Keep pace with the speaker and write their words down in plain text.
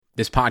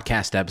This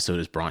podcast episode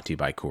is brought to you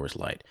by Coors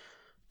Light.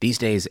 These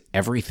days,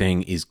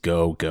 everything is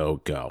go,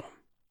 go, go.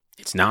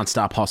 It's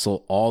nonstop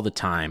hustle all the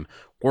time.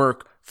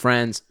 Work,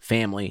 friends,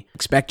 family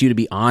expect you to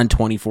be on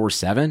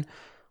 24/7.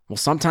 Well,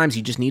 sometimes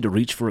you just need to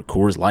reach for a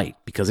Coors Light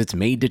because it's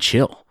made to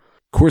chill.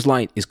 Coors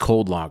Light is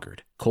cold lagered,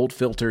 cold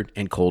filtered,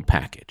 and cold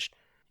packaged.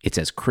 It's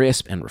as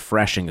crisp and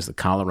refreshing as the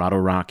Colorado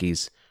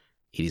Rockies.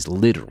 It is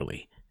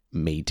literally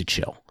made to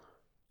chill.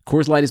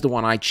 Coors Light is the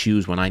one I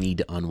choose when I need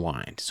to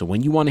unwind. So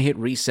when you want to hit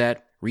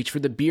reset, reach for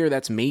the beer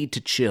that's made to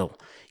chill.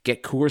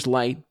 Get Coors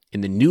Light in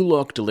the new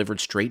look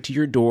delivered straight to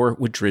your door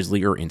with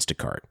Drizzly or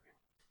Instacart.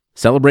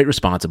 Celebrate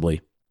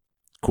responsibly.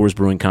 Coors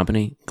Brewing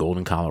Company,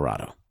 Golden,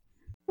 Colorado.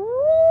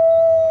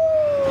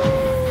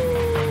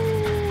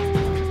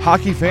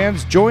 Hockey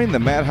fans, join the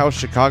Madhouse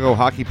Chicago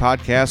Hockey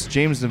Podcast,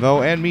 James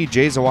Naveau and me,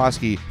 Jay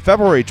Zawaski,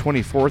 February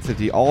 24th at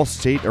the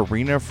All-State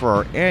Arena for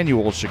our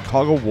annual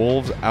Chicago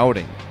Wolves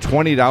outing.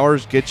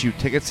 $20 gets you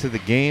tickets to the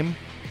game,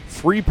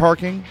 free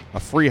parking, a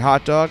free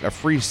hot dog, a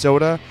free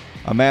soda,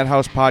 a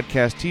Madhouse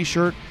Podcast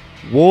t-shirt,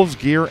 Wolves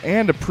gear,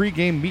 and a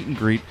pregame meet and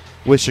greet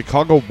with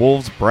Chicago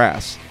Wolves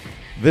brass.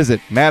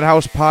 Visit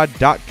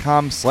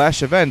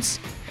madhousepod.com/events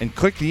and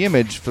click the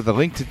image for the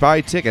link to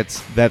buy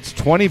tickets. That's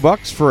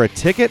 $20 for a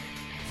ticket,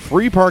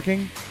 free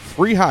parking,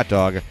 free hot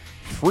dog,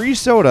 free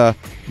soda,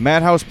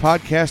 Madhouse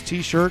Podcast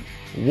t-shirt,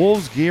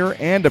 Wolves gear,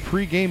 and a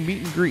pregame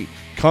meet and greet.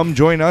 Come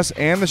join us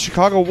and the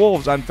Chicago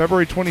Wolves on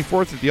February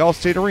 24th at the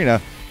All-State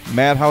Arena.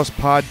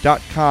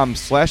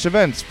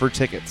 madhousepod.com/events for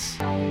tickets.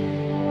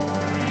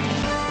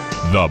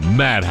 The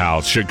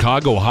Madhouse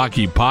Chicago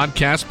Hockey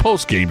Podcast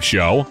postgame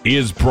show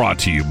is brought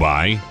to you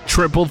by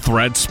Triple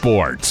Threat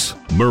Sports,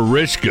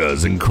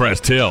 Marishka's in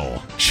Crest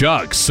Hill,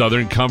 Chuck's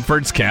Southern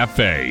Comforts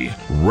Cafe,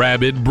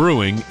 Rabid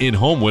Brewing in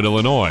Homewood,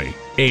 Illinois,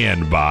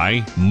 and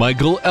by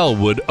Michael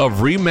Elwood of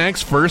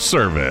Remax First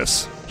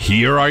Service.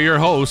 Here are your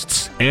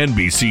hosts,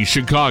 NBC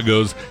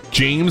Chicago's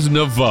James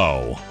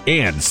Naveau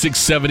and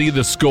 670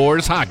 The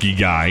Score's hockey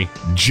guy,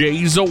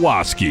 Jay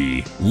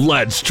Zawaski.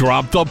 Let's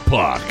drop the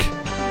puck.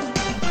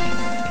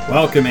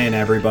 Welcome in,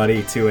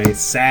 everybody, to a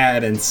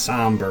sad and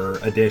somber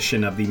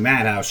edition of the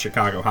Madhouse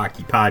Chicago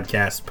Hockey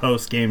Podcast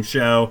post-game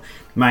show.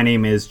 My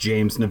name is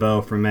James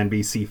Naveau from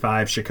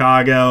NBC5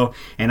 Chicago,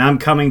 and I'm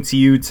coming to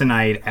you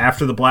tonight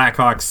after the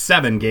Blackhawks'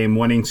 7-game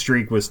winning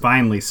streak was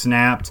finally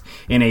snapped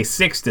in a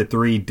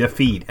 6-3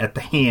 defeat at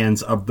the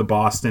hands of the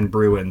Boston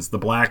Bruins. The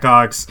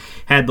Blackhawks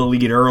had the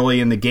lead early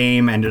in the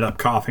game, ended up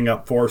coughing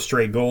up 4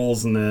 straight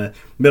goals in the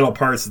middle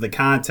parts of the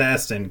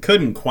contest, and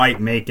couldn't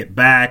quite make it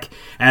back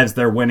as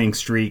their winning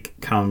streak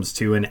comes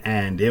to an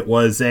end. It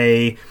was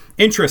a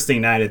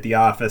interesting night at the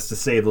office, to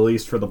say the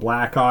least, for the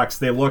Blackhawks.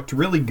 They looked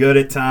really good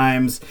at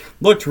times,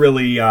 looked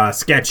really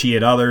sketchy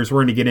at others.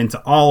 We're going to get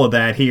into all of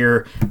that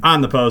here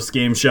on the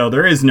post-game show.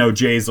 There is no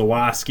Jay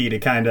Zawaski to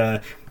kind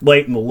of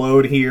lighten the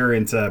load here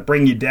and to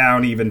bring you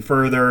down even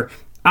further.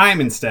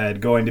 I'm instead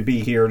going to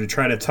be here to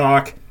try to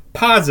talk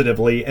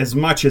positively as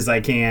much as I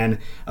can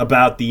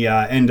about the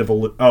end of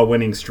a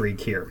winning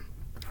streak here.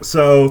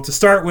 So to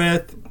start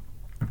with,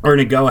 we're going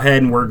to go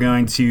ahead and we're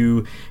going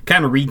to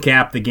kind of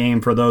recap the game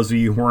for those of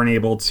you who weren't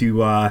able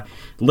to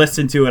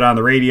listen to it on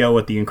the radio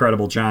with the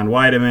incredible John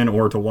Weideman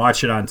or to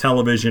watch it on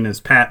television as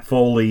Pat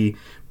Foley,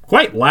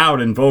 quite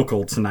loud and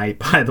vocal tonight,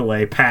 by the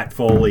way, Pat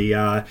Foley,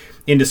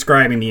 in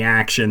describing the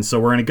action.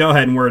 So we're going to go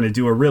ahead and we're going to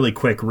do a really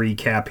quick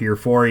recap here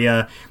for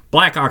you.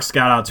 Blackhawks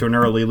got out to an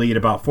early lead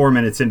about 4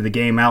 minutes into the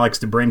game. Alex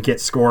DeBrincat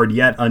scored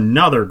yet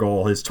another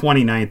goal, his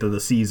 29th of the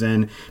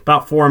season,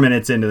 about 4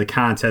 minutes into the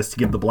contest to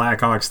give the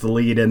Blackhawks the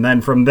lead. And then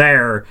from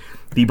there,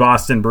 the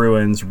Boston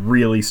Bruins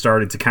really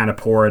started to kind of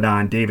pour it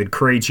on. David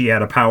Krejci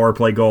had a power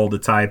play goal to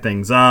tie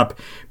things up.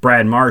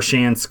 Brad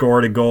Marchand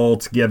scored a goal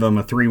to give them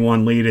a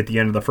 3-1 lead at the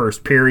end of the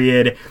first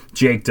period.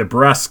 Jake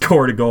DeBrusk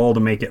scored a goal to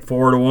make it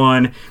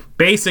 4-1.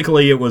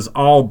 Basically, it was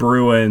all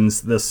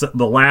Bruins the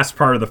last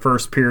part of the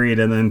first period,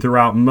 and then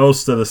throughout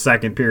most of the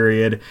second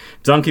period,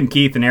 Duncan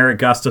Keith and Eric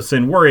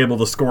Gustafsson were able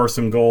to score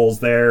some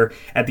goals there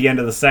at the end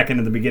of the second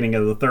and the beginning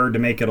of the third to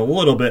make it a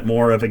little bit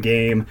more of a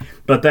game.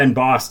 But then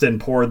Boston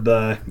poured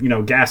the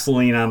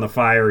gasoline on the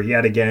fire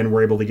yet again.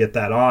 We're able to get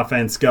that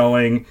offense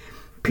going.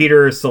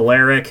 Peter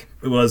Cehlarik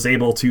was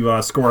able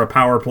to score a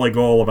power play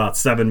goal about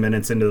 7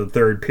 minutes into the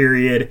third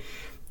period.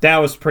 That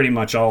was pretty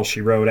much all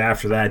she wrote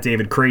after that.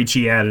 David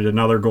Krejci added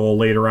another goal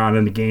later on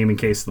in the game in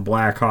case the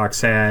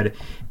Blackhawks had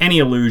any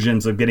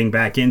illusions of getting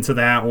back into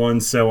that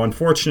one. So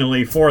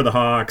unfortunately for the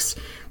Hawks,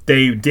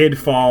 they did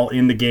fall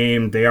in the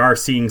game. They are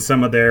seeing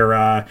some of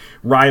their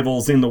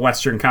rivals in the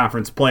Western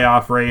Conference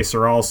playoff race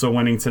are also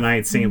winning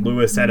tonight. St.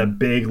 Louis had a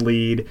big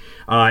lead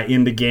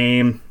in the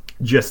game.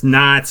 Just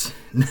not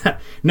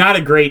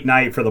a great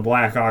night for the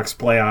Blackhawks'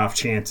 playoff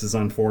chances,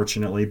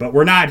 unfortunately. But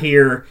we're not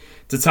here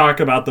to talk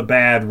about the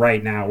bad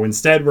right now.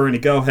 Instead, we're going to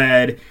go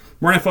ahead.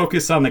 We're going to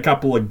focus on the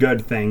couple of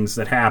good things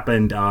that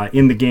happened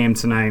in the game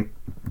tonight.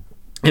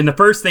 And the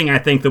first thing I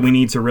think that we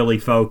need to really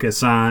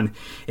focus on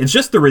is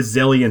just the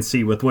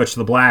resiliency with which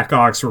the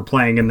Blackhawks were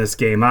playing in this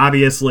game.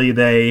 Obviously,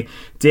 they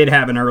did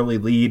have an early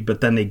lead, but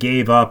then they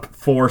gave up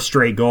 4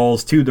 straight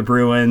goals to the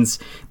Bruins.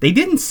 They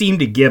didn't seem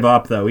to give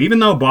up, though. Even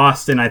though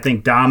Boston, I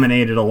think,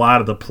 dominated a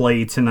lot of the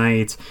play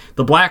tonight,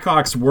 the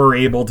Blackhawks were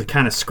able to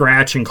kind of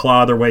scratch and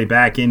claw their way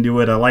back into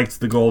it. I liked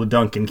the goal that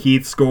Duncan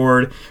Keith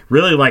scored.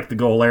 Really liked the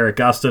goal Erik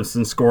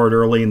Gustafsson scored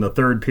early in the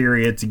third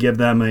period to give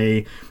them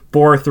a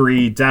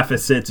 4-3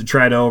 deficit to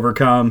try to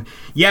overcome.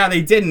 Yeah,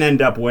 they didn't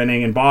end up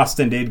winning, and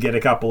Boston did get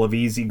a couple of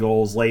easy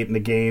goals late in the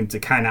game to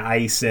kind of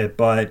ice it,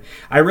 but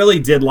I really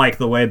did like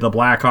the way the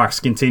Blackhawks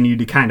continued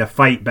to kind of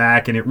fight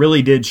back, and it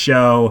really did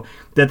show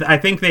that I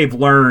think they've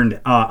learned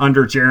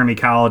under Jeremy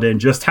Colliton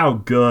just how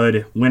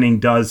good winning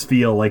does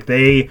feel. Like,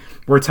 they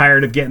were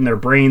tired of getting their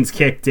brains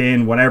kicked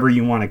in, whatever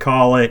you want to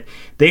call it.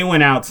 They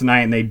went out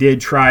tonight and they did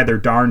try their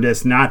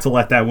darndest not to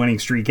let that winning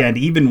streak end,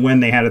 even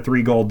when they had a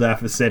 3-goal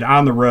deficit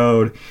on the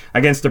road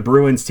against a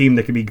Bruins team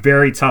that can be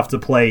very tough to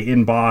play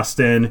in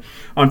Boston.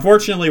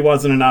 Unfortunately,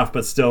 wasn't enough,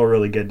 but still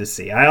really good to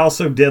see. I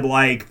also did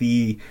like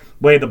the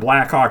way the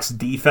Blackhawks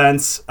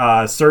defense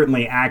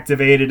certainly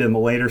activated in the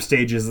later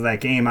stages of that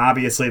game.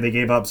 Obviously, they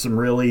gave up some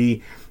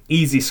really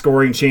easy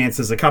scoring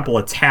chances, a couple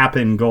of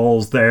tap-in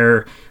goals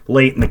there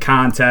late in the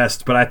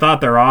contest, but I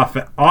thought their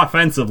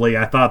offensively,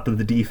 I thought that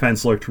the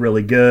defense looked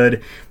really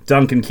good.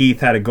 Duncan Keith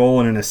had a goal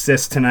and an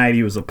assist tonight.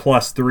 He was a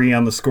 +3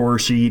 on the score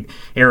sheet.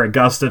 Erik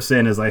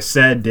Gustafsson, as I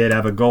said, did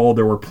have a goal.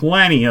 There were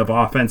plenty of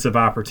offensive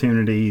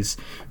opportunities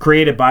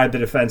created by the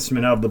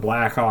defensemen of the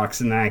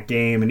Blackhawks in that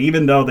game, and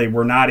even though they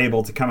were not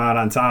able to come out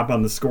on top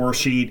on the score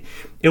sheet,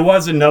 it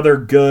was another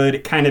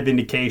good kind of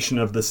indication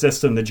of the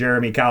system that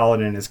Jeremy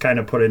Colliton has kind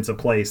of put into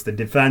place. The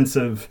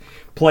defensive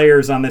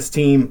players on this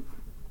team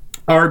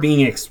are being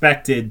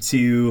expected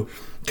to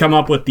come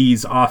up with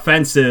these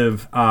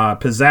offensive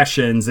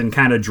possessions and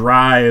kind of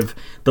drive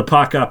the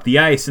puck up the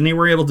ice, and they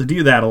were able to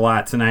do that a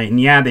lot tonight. And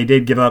yeah, they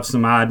did give up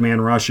some odd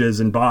man rushes,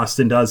 and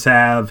Boston does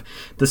have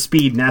the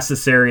speed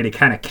necessary to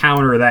kind of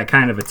counter that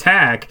kind of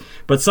attack,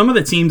 but some of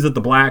the teams that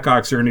the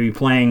Blackhawks are going to be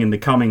playing in the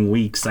coming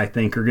weeks, I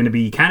think, are going to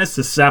be kind of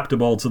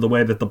susceptible to the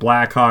way that the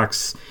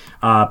Blackhawks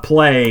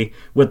play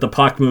with the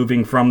puck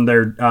moving from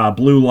their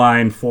blue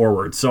line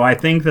forward. So I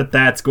think that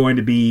that's going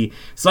to be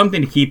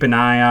something to keep an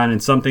eye on,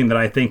 and something that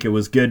I think it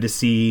was good to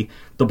see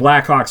the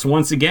Blackhawks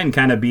once again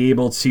kind of be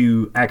able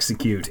to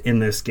execute in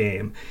this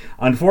game.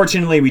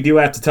 Unfortunately, we do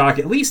have to talk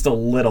at least a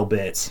little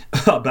bit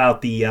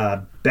about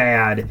the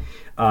bad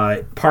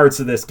parts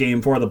of this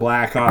game for the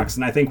Blackhawks,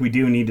 and I think we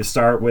do need to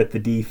start with the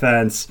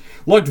defense.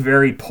 Looked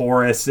very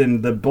porous,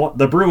 and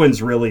the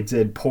Bruins really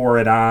did pour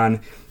it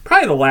on.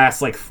 Probably the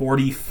last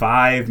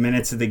 45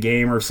 minutes of the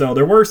game or so,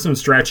 there were some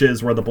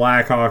stretches where the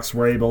Blackhawks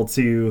were able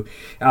to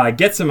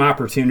get some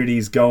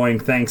opportunities going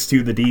thanks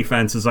to the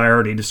defense, as I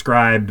already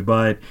described,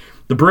 but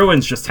the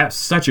Bruins just have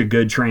such a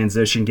good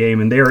transition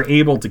game, and they are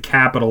able to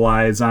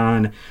capitalize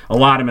on a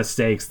lot of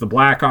mistakes. The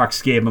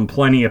Blackhawks gave them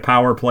plenty of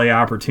power play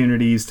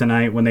opportunities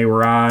tonight when they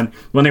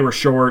were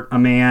short a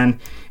man,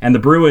 and the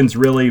Bruins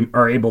really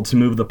are able to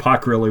move the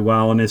puck really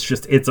well, and it's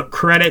a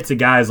credit to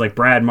guys like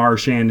Brad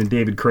Marchand and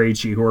David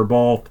Krejci, who are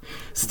both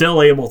still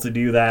able to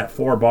do that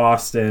for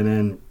Boston.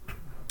 And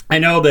I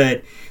know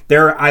that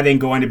they're, I think,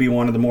 going to be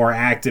one of the more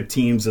active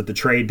teams at the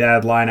trade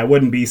deadline. I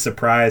wouldn't be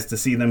surprised to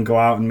see them go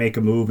out and make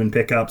a move and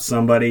pick up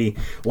somebody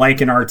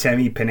like an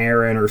Artemi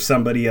Panarin or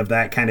somebody of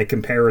that kind of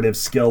comparative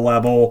skill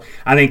level.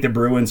 I think the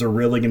Bruins are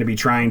really going to be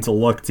trying to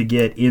look to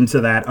get into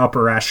that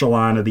upper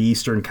echelon of the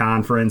Eastern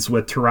Conference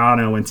with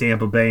Toronto and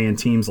Tampa Bay and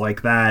teams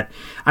like that.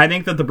 I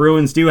think that the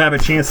Bruins do have a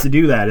chance to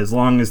do that as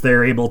long as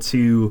they're able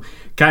to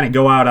kind of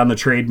go out on the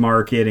trade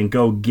market and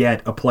go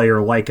get a player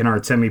like an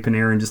Artemi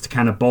Panarin just to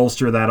kind of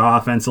bolster that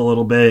offense a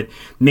little bit.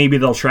 Maybe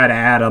they'll try to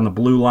add on the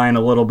blue line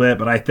a little bit,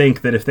 but I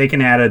think that if they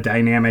can add a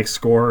dynamic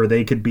scorer,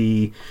 they could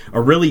be a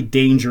really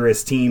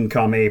dangerous team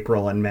come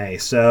April and May.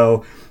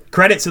 So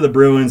credit to the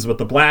Bruins, but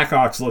the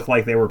Blackhawks looked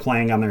like they were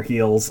playing on their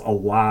heels a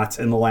lot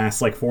in the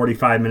last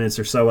 45 minutes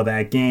or so of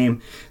that game.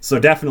 So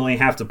definitely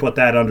have to put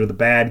that under the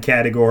bad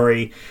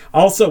category.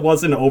 Also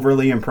wasn't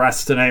overly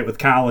impressed tonight with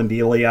Colin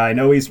Delia. I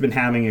know he's been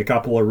having a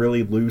couple of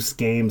really loose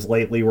games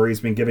lately where he's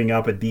been giving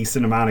up a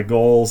decent amount of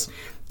goals.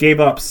 Gave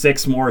up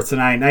 6 more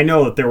tonight, and I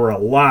know that there were a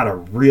lot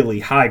of really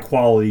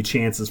high-quality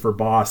chances for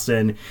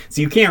Boston, so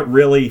you can't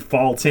really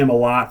fault him a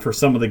lot for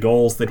some of the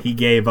goals that he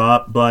gave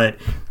up, but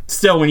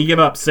still, when you give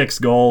up 6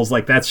 goals,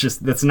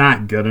 that's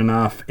not good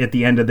enough at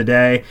the end of the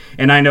day,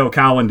 and I know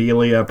Colin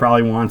Delia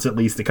probably wants at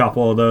least a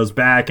couple of those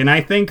back, and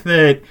I think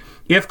that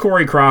if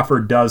Corey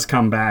Crawford does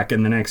come back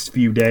in the next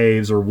few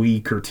days or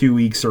week or 2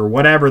 weeks or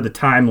whatever the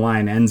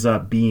timeline ends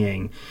up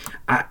being,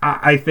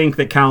 I think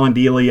that Colin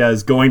Delia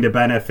is going to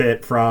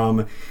benefit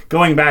from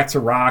going back to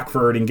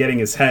Rockford and getting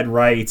his head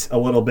right a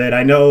little bit.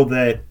 I know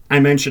that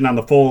I mentioned on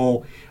the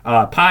full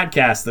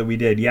podcast that we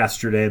did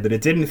yesterday that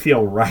it didn't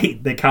feel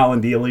right that Colin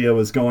Delia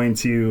was going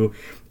to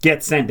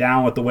get sent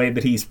down with the way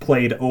that he's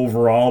played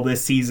overall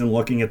this season,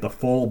 looking at the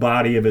full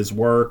body of his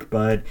work,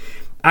 but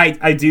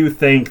I do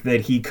think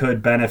that he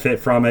could benefit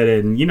from it.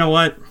 And you know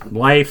what?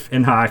 Life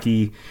and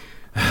hockey,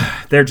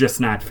 they're just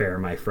not fair,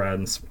 my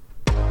friends.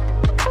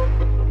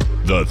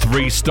 The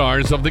 3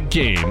 stars of the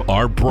game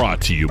are brought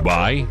to you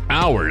by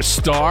our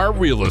star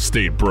real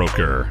estate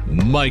broker,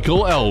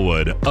 Michael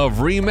Elwood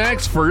of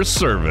RE/MAX First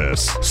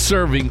Service,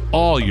 serving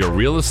all your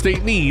real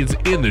estate needs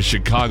in the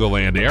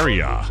Chicagoland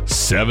area.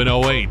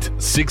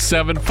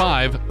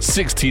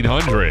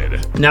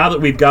 708-675-1600. Now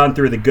that we've gone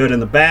through the good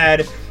and the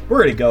bad,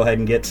 we're going to go ahead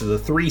and get to the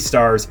 3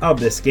 stars of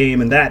this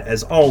game, and that,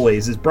 as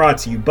always, is brought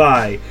to you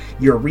by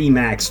your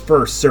RE/MAX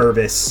First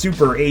Service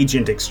super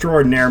agent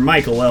extraordinaire,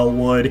 Michael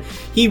Elwood.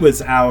 He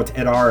was out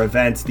at our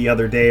event the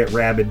other day at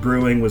Rabid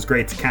Brewing. It was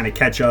great to kind of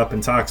catch up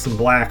and talk some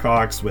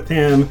Blackhawks with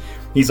him.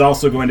 He's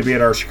also going to be at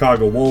our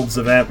Chicago Wolves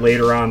event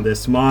later on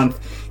this month.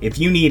 If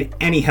you need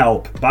any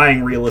help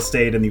buying real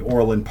estate in the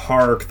Orland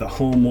Park, the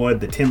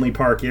Homewood, the Tinley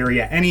Park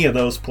area, any of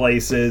those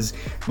places,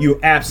 you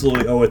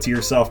absolutely owe it to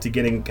yourself to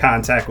get in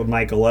contact with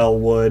Michael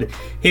Elwood.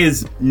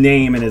 His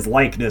name and his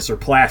likeness are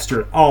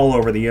plastered all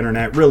over the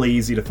internet. Really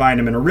easy to find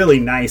him, and a really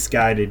nice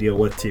guy to deal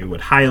with too. Would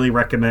highly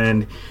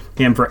recommend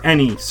him for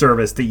any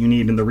service that you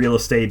need in the real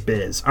estate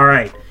biz. All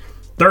right,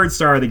 3rd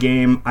star of the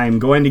game, I'm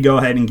going to go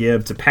ahead and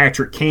give to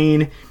Patrick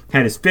Kane.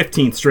 Had his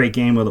 15th straight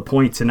game with a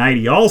point tonight.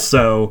 He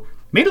also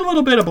made a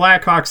little bit of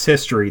Blackhawks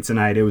history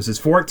tonight. It was his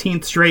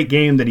 14th straight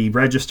game that he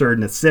registered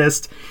an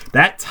assist.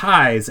 That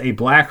ties a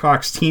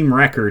Blackhawks team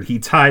record. He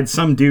tied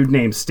some dude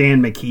named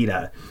Stan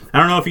Mikita. I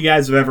don't know if you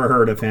guys have ever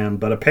heard of him,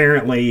 but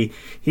apparently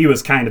he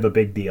was kind of a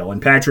big deal.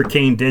 And Patrick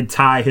Kane did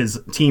tie his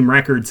team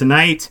record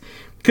tonight.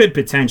 Could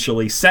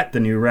potentially set the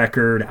new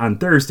record on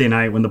Thursday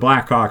night when the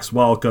Blackhawks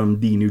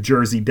welcome the New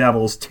Jersey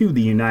Devils to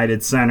the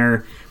United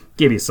Center.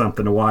 Give you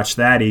something to watch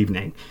that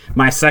evening.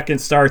 My 2nd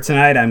star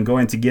tonight, I'm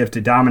going to give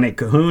to Dominic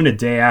Cahoon a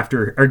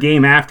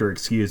game after.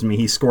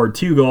 He scored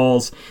 2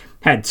 goals,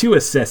 had 2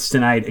 assists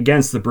tonight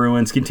against the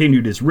Bruins,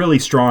 continued his really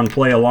strong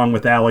play along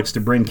with Alex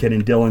DeBrincat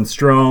and Dylan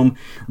Strome.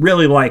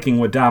 Really liking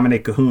what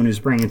Dominic Cahoon is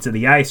bringing to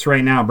the ice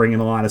right now, bringing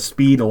a lot of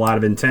speed, a lot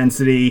of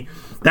intensity.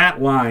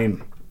 That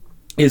line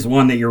is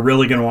one that you're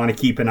really going to want to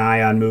keep an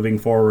eye on moving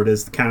forward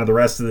as kind of the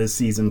rest of this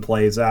season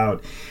plays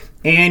out.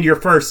 And your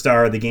 1st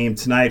star of the game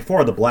tonight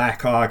for the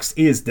Blackhawks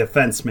is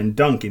defenseman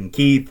Duncan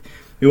Keith,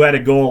 who had a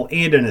goal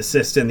and an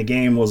assist in the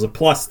game, was a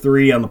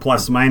 +3 on the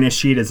plus-minus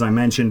sheet, as I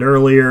mentioned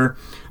earlier.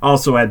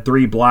 Also had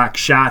 3 blocked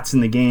shots in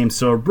the game,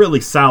 so a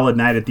really solid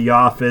night at the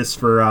office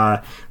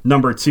for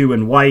number 2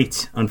 in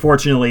white.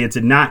 Unfortunately, it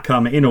did not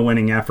come in a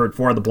winning effort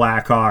for the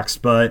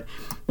Blackhawks, but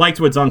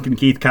liked what Duncan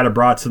Keith kind of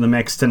brought to the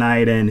mix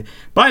tonight. And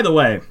by the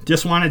way,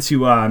 just wanted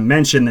to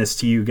mention this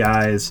to you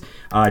guys.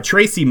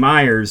 Tracy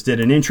Myers did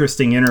an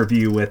interesting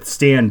interview with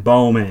Stan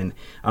Bowman,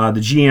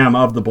 the GM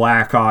of the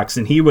Blackhawks,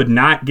 and he would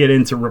not get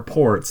into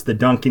reports that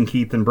Duncan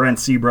Keith and Brent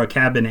Seabrook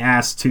have been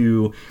asked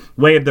to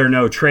waive their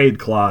no-trade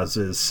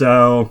clauses.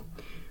 So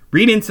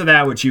read into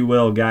that what you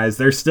will, guys.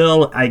 There's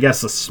still, I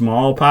guess, a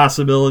small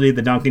possibility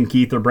that Duncan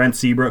Keith or Brent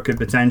Seabrook could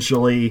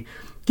potentially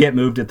get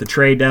moved at the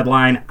trade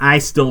deadline. I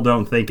still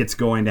don't think it's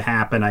going to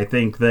happen. I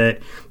think that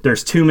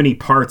there's too many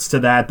parts to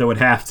that would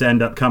have to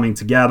end up coming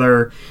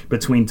together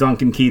between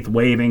Duncan Keith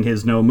waiving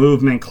his no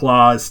movement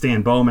clause,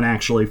 Stan Bowman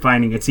actually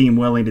finding a team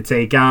willing to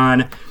take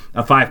on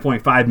a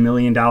 $5.5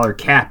 million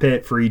cap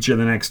hit for each of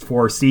the next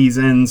 4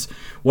 seasons.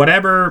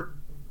 Whatever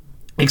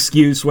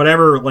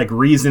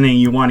reasoning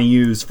you want to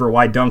use for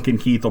why Duncan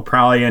Keith will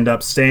probably end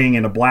up staying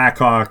in a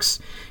Blackhawks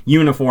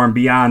uniform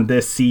beyond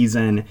this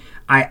season,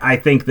 I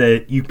think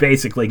that you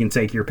basically can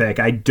take your pick.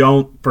 I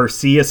don't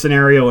foresee a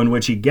scenario in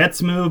which he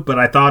gets moved, but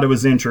I thought it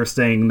was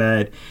interesting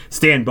that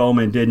Stan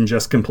Bowman didn't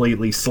just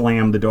completely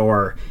slam the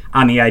door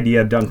on the idea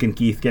of Duncan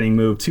Keith getting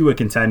moved to a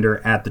contender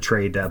at the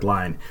trade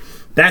deadline.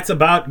 That's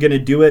about going to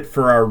do it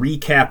for our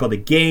recap of the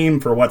game.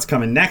 For what's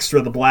coming next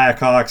for the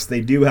Blackhawks, they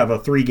do have a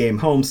 3-game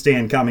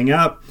homestand coming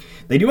up.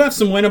 They do have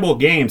some winnable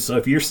games, so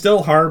if you're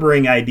still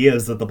harboring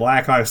ideas that the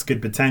Blackhawks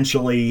could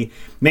potentially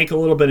make a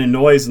little bit of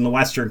noise in the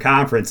Western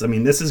Conference, I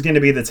mean, this is going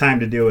to be the time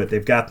to do it.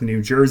 They've got the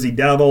New Jersey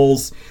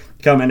Devils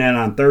coming in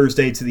on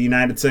Thursday to the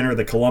United Center.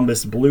 The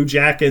Columbus Blue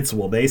Jackets,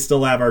 well, they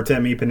still have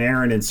Artemi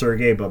Panarin and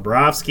Sergei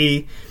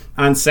Bobrovsky.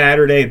 On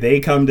Saturday, they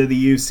come to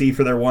the UC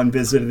for their 1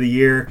 visit of the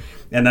year.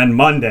 And then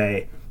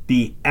Monday,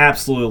 the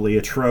absolutely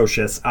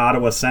atrocious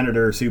Ottawa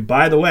Senators, who,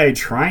 by the way,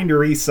 trying to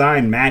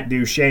re-sign Matt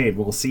Duchene.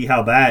 We'll see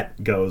how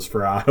that goes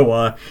for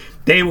Ottawa.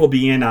 They will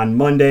be in on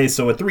Monday,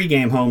 so a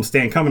 3-game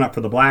homestand coming up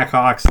for the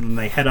Blackhawks, and then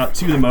they head up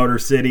to the Motor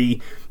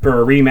City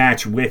for a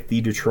rematch with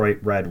the Detroit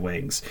Red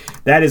Wings.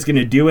 That is going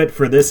to do it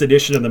for this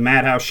edition of the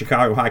Madhouse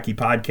Chicago Hockey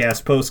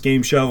Podcast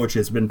post-game show, which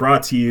has been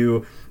brought to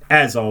you,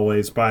 as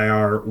always, by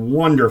our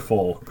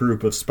wonderful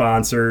group of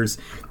sponsors.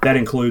 That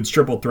includes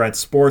Triple Threat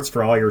Sports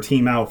for all your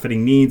team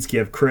outfitting needs.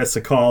 Give Chris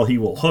a call. He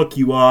will hook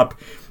you up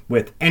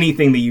with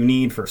anything that you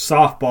need for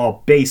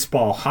softball,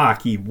 baseball,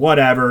 hockey,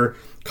 whatever.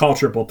 Call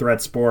Triple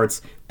Threat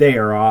Sports. They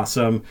are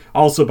awesome.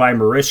 Also by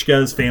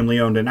Marishka's,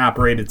 family owned and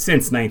operated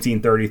since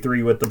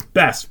 1933 with the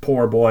best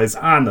pour boys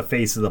on the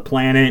face of the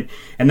planet.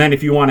 And then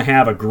if you want to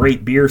have a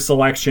great beer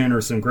selection or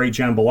some great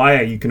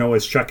jambalaya, you can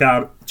always check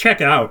out.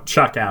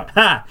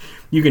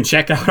 You can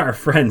check out our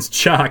friends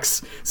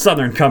Chuck's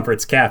Southern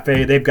Comforts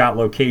Cafe. They've got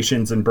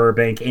locations in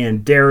Burbank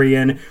and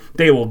Darien.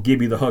 They will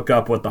give you the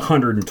hookup with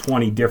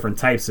 120 different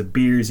types of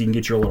beers. You can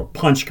get your little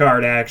punch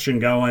card action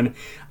going.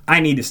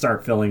 I need to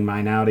start filling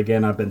mine out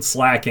again. I've been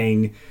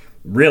slacking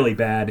really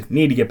bad.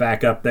 Need to get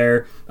back up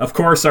there. Of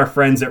course, our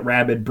friends at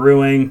Rabid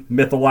Brewing,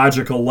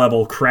 mythological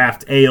level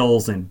craft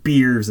ales and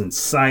beers and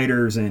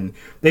ciders, and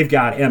they've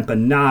got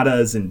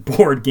empanadas and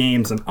board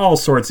games and all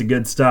sorts of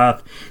good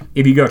stuff.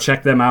 If you go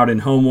check them out in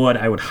Homewood,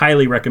 I would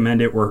highly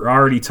recommend it. We're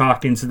already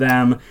talking to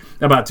them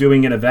about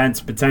doing an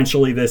event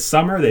potentially this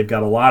summer. They've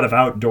got a lot of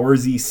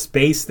outdoorsy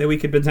space that we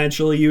could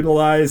potentially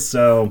utilize,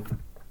 so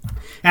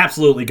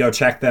absolutely go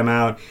check them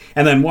out.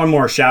 And then one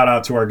more shout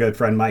out to our good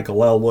friend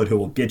Michael Elwood, who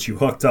will get you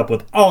hooked up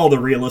with all the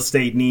real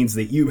estate needs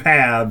that you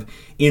have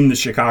in the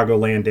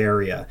Chicagoland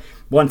area.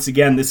 Once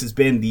again, this has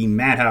been the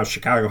Madhouse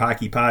Chicago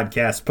Hockey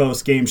Podcast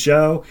post-game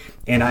show,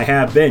 and I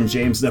have been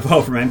James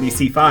Neveau from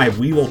NBC5.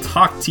 We will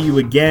talk to you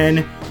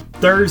again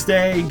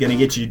Thursday. Gonna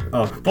get you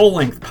a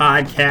full-length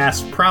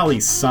podcast,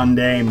 probably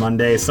Sunday,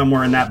 Monday,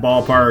 somewhere in that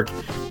ballpark.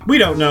 We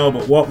don't know,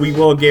 but what we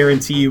will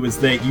guarantee you is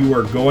that you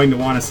are going to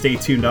want to stay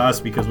tuned to us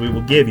because we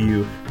will give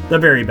you the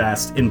very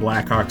best in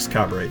Blackhawks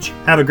coverage.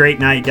 Have a great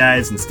night,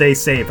 guys, and stay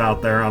safe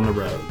out there on the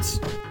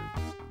roads.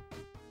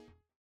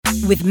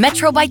 With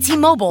Metro by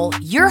T-Mobile,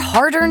 your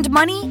hard-earned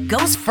money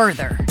goes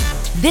further.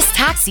 This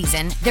tax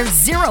season, there's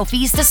zero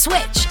fees to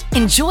switch.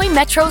 Enjoy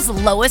Metro's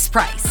lowest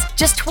price,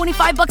 just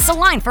 $25 a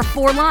line for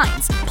 4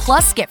 lines.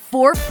 Plus, get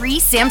 4 free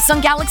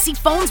Samsung Galaxy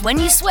phones when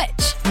you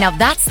switch. Now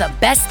that's the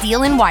best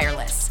deal in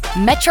wireless.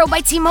 Metro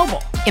by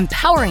T-Mobile,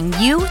 empowering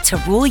you to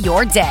rule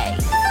your day.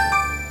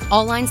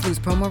 All lines lose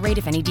promo rate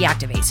if any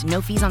deactivates. No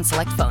fees on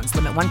select phones.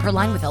 Limit 1 per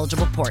line with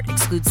eligible port.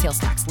 Excludes sales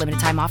tax. Limited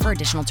time offer.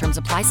 Additional terms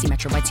apply. See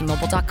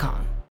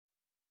metrobytmobile.com.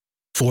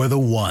 For the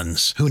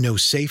ones who know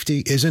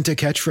safety isn't a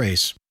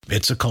catchphrase,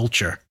 it's a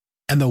culture.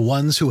 And the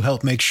ones who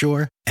help make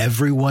sure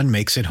everyone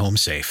makes it home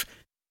safe.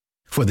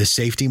 For the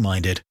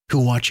safety-minded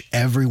who watch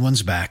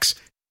everyone's backs,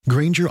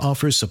 Grainger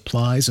offers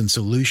supplies and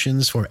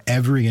solutions for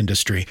every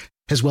industry,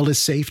 as well as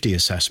safety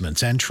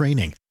assessments and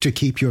training to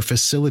keep your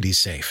facilities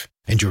safe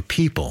and your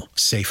people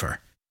safer.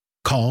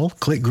 Call,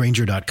 click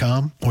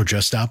Grainger.com, or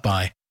just stop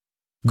by.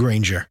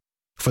 Grainger,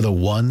 for the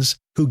ones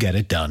who get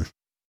it done.